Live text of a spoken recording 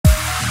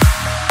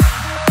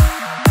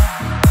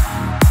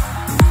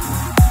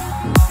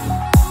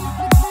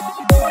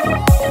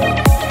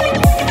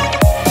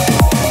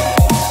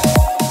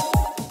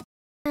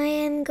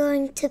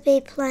going to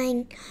be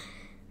playing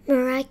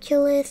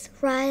Miraculous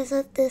Rise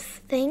of the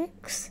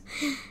Sphinx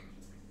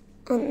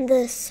on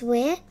the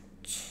Switch.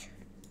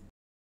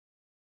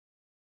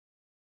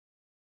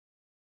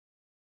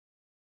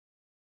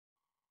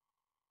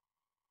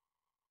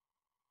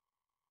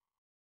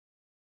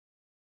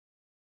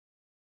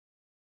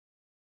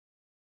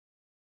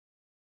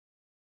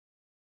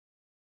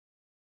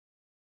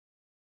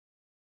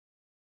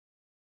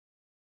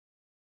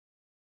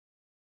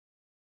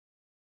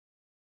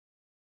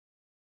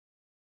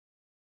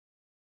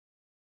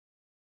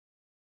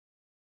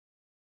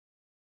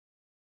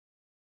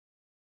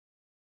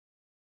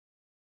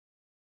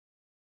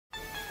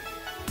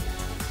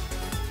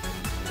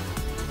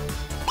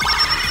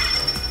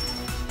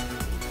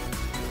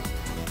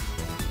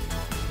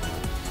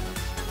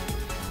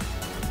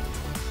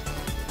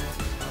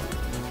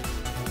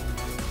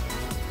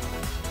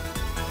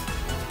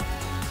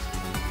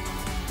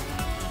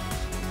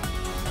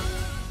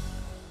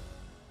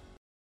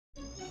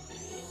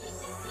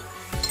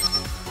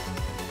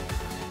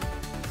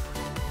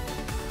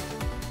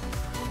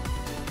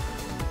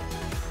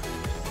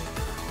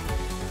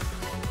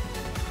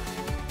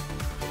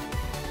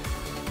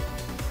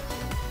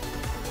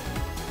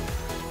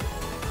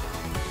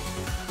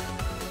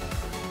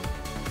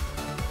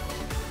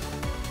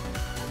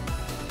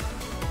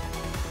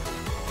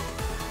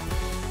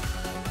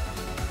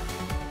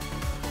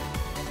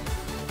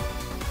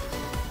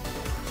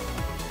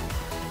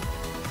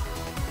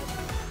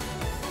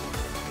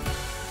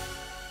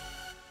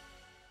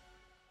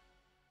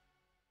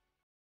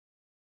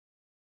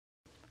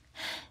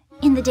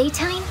 In the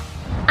daytime,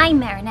 I'm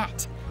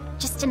Marinette,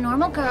 just a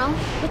normal girl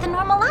with a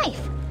normal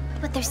life.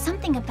 But there's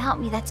something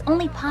about me that's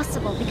only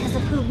possible because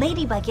of who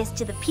Ladybug is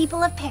to the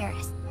people of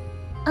Paris.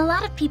 A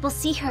lot of people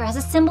see her as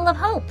a symbol of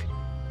hope,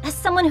 as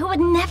someone who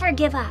would never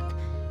give up.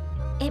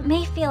 It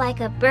may feel like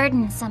a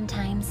burden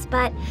sometimes,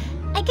 but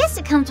I guess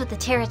it comes with the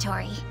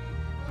territory.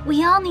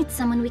 We all need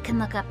someone we can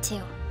look up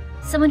to,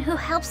 someone who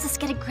helps us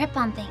get a grip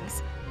on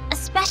things,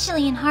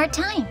 especially in hard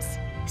times.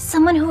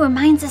 Someone who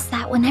reminds us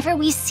that whenever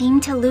we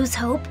seem to lose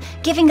hope,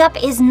 giving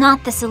up is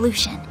not the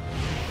solution.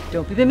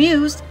 Don't be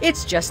bemused,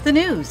 it's just the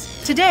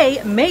news.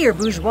 Today, Mayor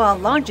Bourgeois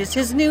launches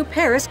his new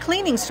Paris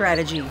cleaning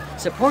strategy,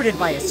 supported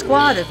by a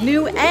squad of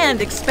new and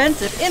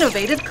expensive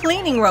innovative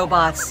cleaning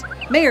robots.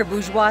 Mayor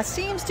Bourgeois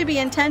seems to be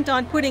intent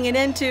on putting an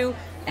end to,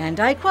 and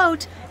I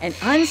quote, an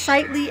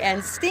unsightly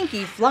and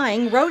stinky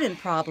flying rodent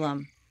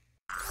problem.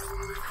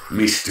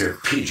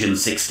 Mr. Pigeon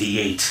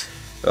 68,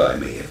 I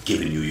may have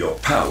given you your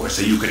power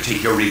so you could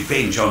take your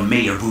revenge on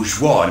Mayor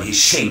Bourgeois and his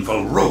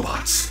shameful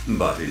robots.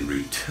 But in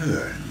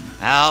return,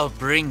 I'll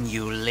bring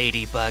you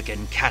Ladybug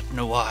and Cat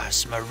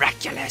Noir's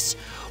Miraculous.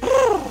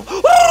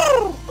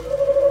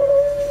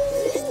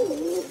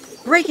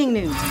 Breaking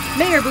news.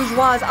 Mayor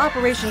Bourgeois'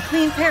 Operation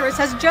Clean Paris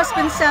has just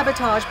been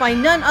sabotaged by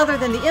none other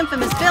than the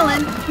infamous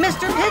villain,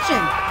 Mr.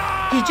 Pigeon.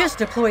 He just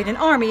deployed an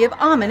army of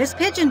ominous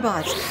pigeon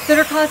bots that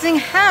are causing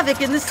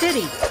havoc in the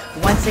city.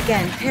 Once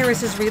again,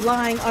 Paris is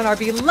relying on our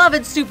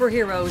beloved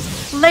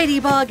superheroes,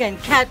 Ladybug and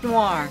Cat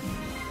Noir.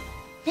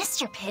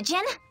 Mr.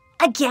 Pigeon?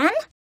 Again?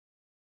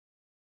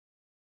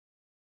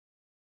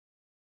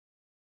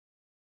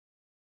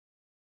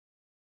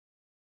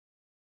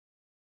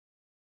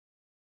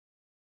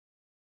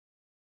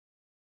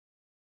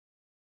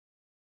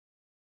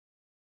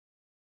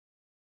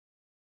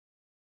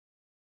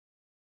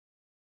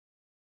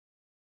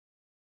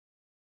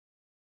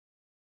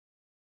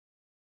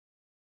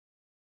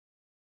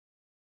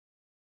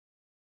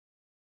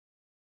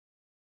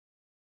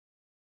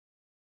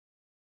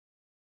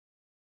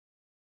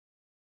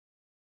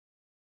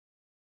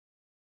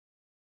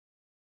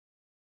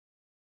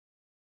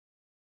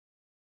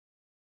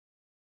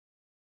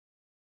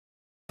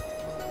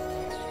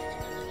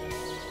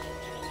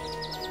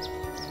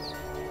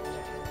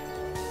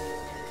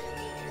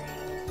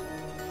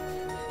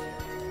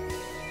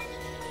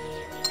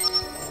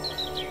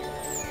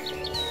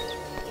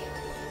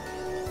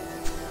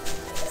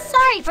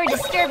 Sorry for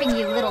disturbing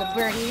you, little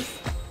birdies.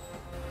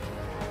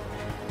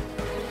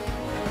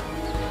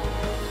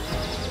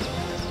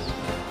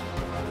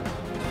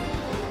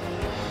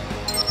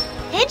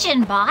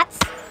 Pigeon bots?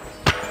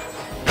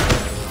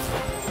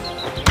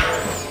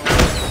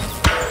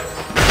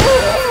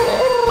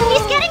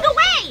 He's getting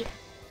away!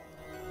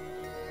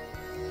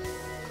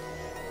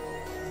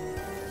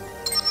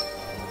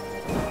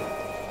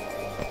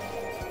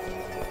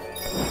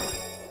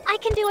 I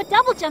can do a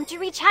double jump to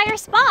reach higher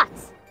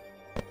spots.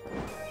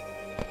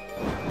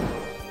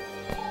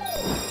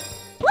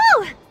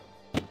 Woo!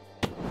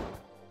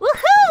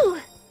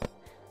 Woohoo!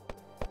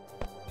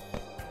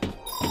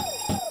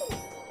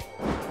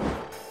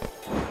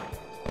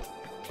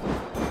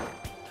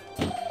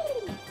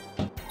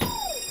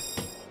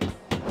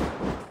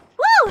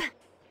 Woo!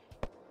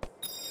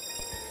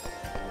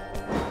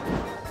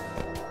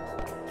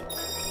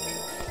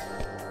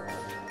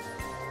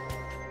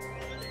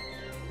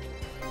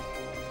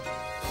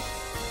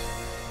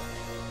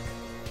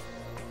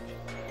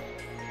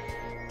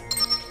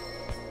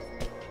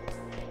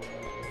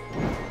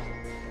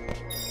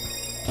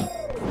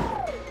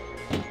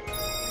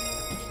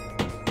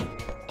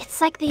 It's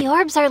like the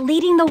orbs are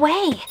leading the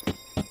way.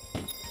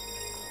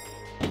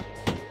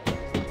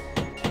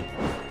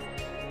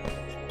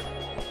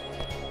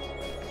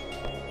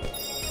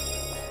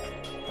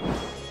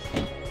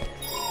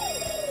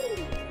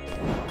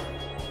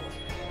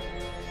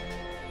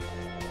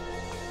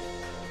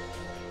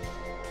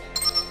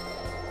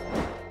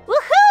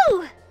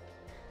 Woohoo!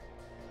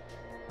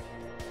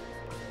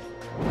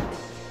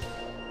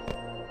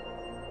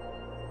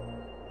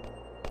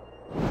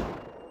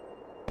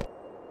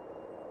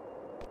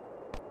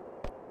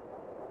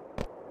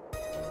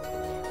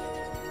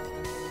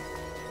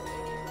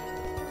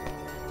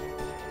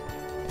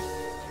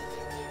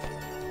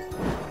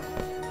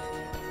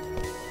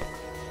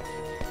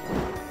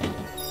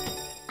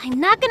 I'm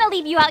not gonna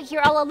leave you out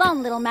here all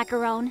alone, little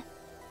macaron.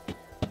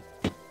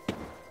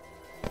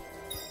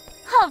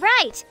 All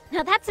right,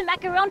 now that's a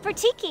macaron for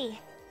Tiki.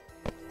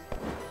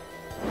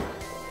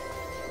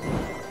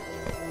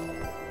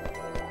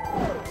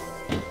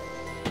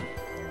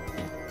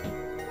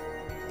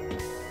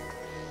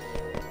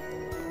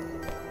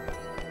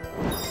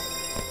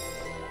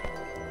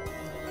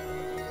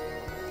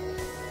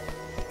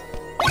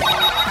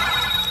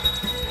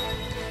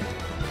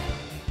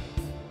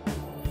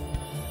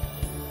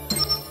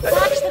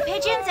 Watch the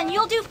pigeons and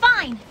you'll do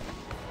fine.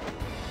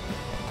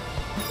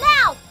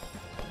 Now!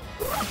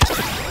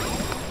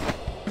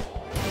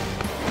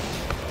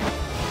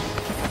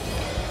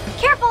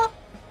 Careful!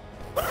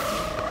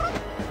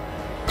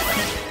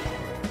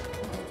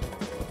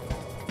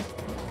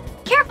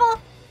 Careful!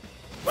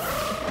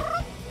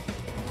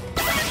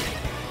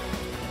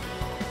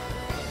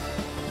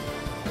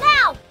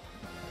 Now!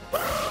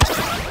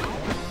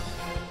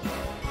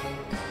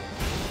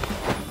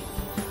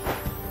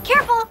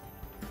 Careful!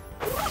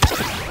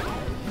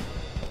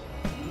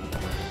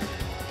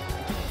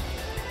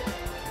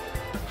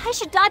 I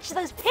should dodge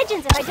those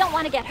pigeons if I don't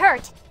want to get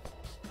hurt.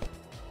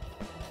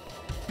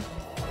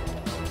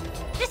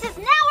 This is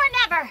now or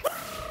never!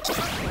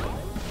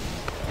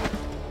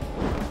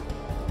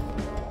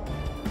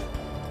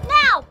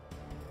 Now!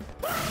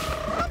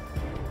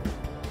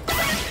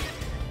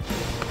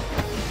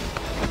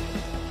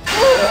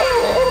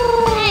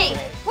 Hey,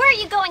 where are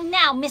you going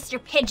now,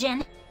 Mr.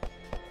 Pigeon?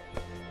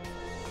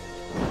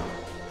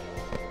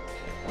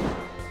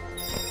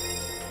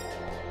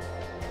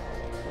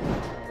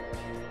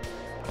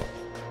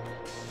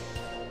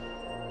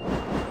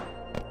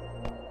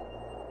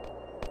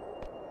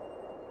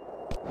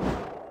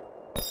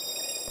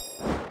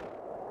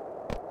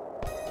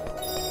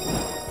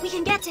 We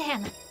can get to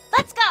him.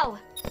 Let's go!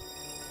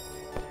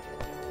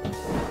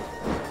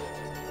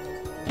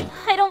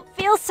 I don't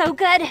feel so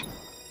good.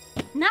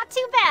 Not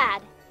too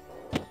bad.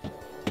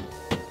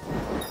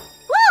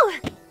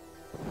 Woo!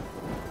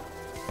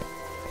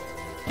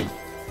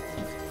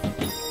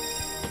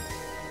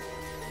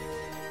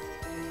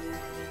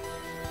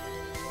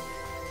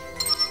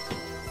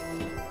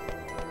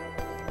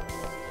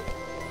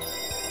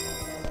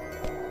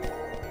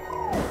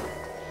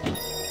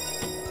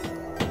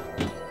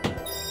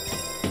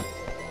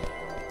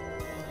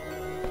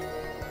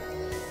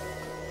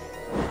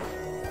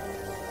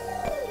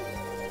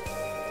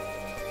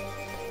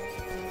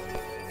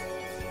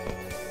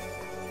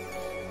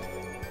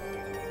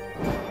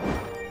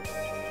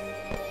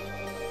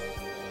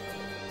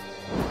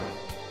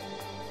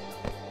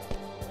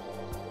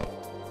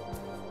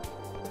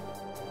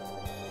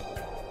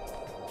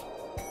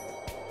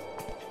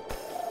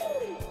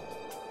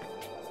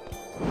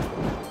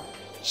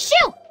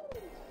 Shoo!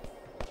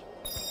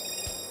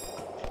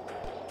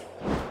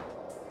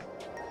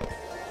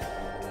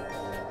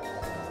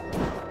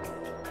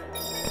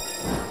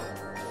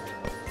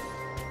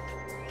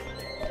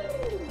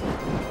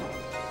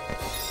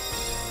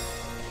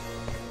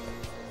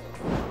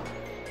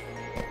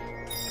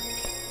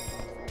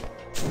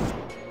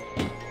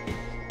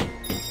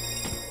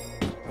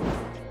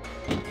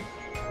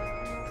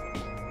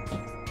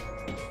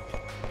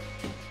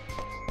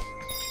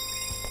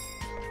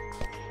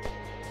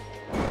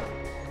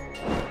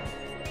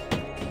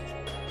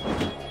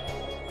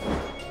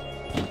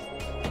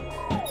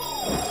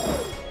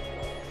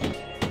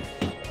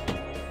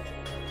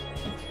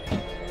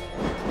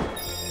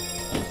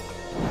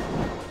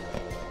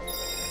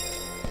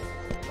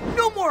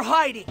 No more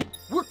hiding!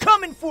 We're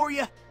coming for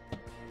you!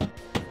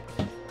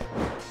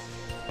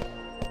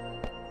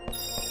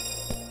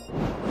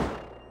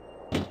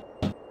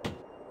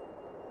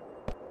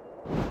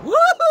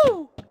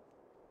 Woohoo!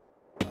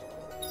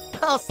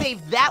 I'll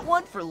save that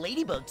one for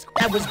Ladybugs.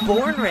 I was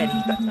born ready.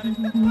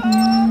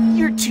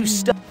 You're too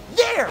stuck.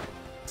 There!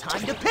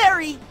 Time to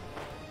parry!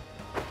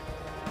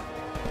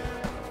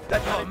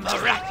 Oh,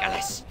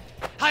 miraculous!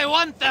 I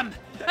want them!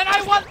 And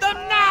I want them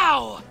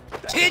now!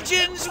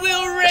 Pigeons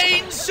will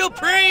reign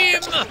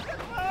supreme!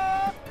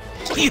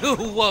 You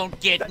won't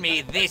get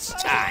me this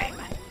time.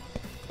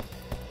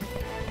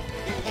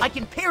 I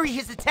can parry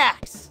his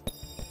attacks.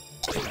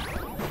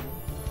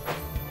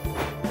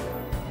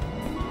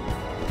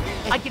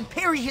 I can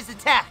parry his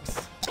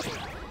attacks.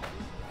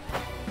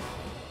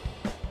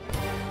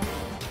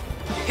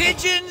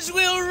 Pigeons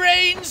will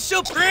reign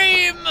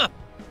supreme!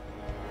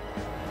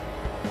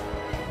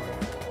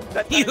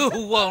 You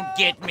won't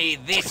get me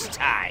this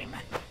time.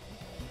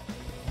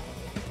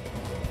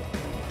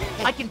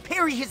 I can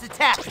parry his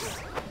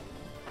attacks.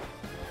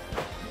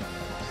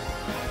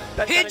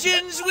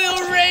 Pigeons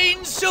will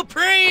reign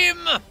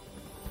supreme!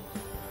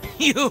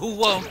 You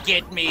won't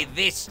get me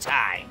this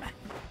time.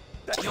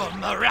 You're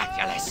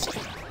miraculous.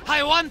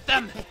 I want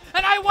them,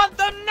 and I want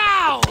them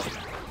now!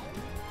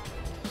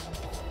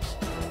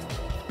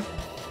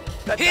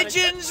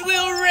 Pigeons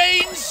will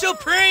reign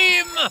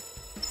supreme!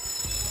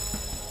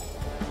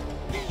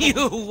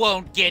 You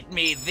won't get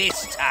me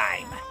this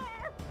time.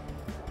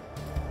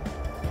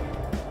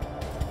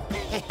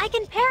 I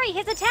can parry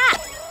his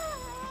attacks.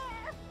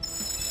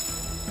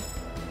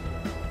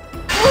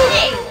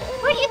 Hey,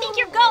 where do you think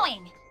you're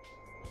going?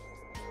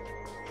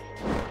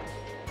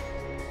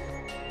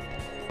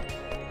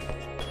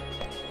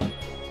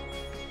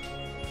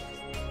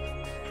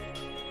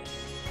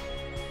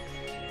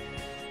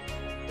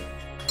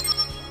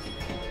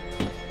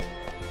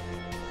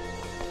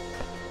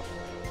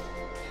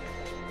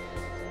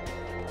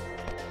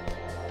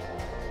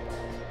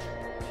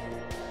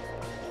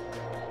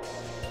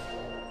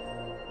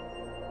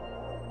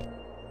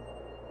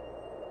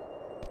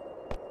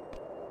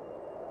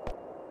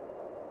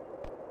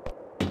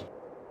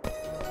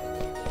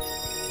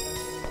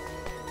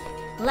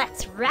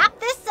 Let's wrap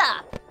this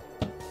up!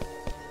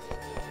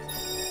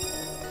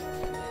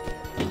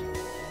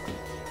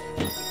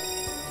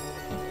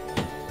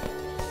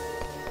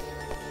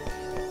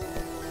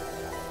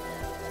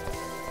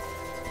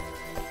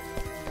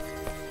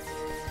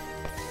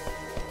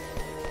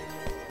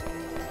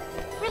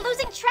 We're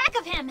losing track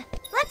of him!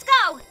 Let's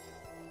go!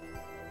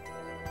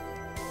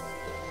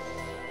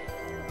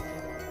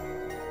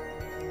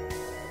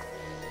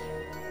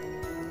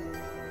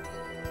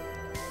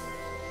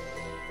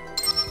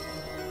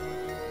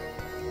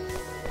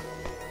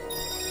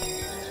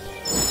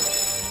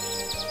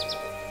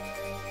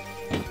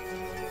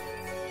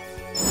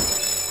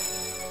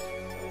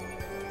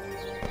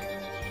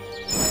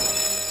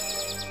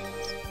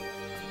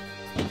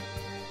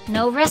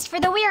 No rest for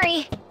the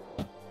weary.